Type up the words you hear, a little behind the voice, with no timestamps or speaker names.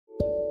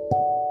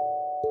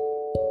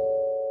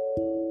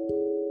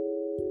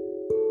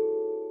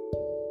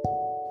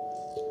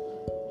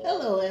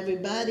Hello,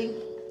 everybody.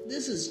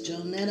 This is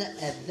Jonetta,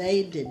 and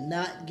they did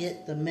not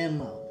get the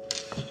memo.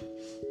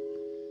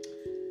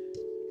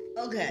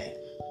 Okay,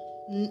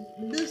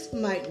 this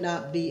might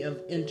not be of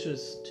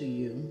interest to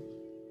you,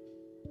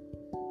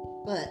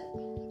 but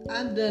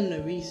I've done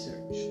the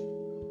research.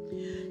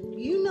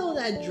 You know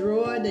that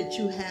drawer that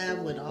you have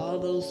with all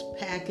those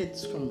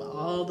packets from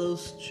all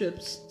those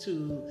trips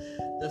to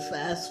the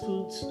fast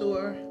food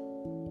store?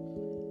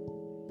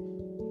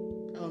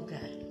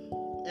 Okay.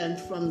 And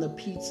from the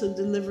pizza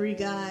delivery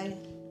guy?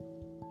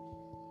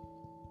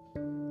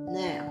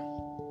 Now,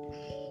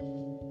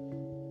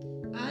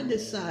 I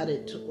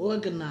decided to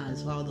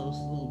organize all those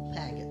little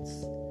packets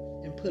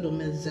and put them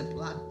in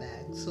Ziploc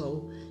bags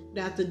so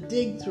you have to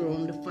dig through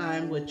them to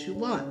find what you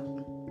want.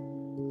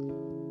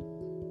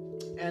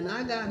 And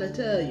I gotta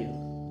tell you,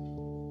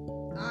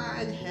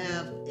 I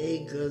have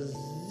a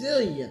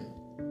gazillion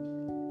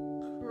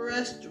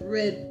crushed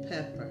red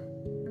pepper,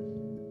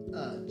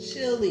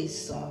 chili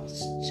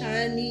sauce,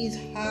 Chinese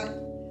hot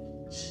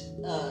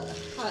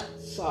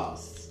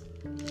sauce,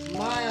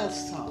 mild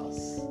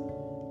sauce,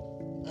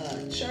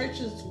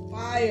 Church's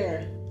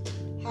Fire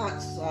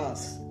hot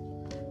sauce.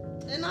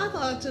 And I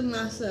thought to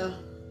myself,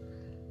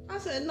 I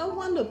said, no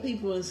wonder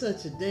people are in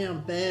such a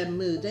damn bad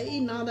mood. They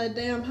eating all that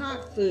damn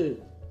hot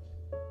food.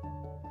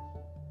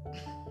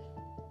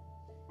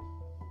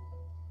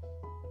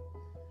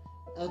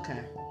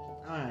 Okay.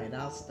 Alright,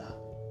 I'll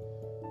stop.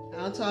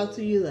 I'll talk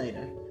to you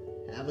later.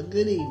 Have a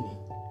good evening.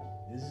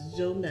 This is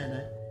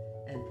Jonetta,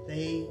 and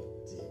they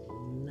did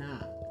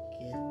not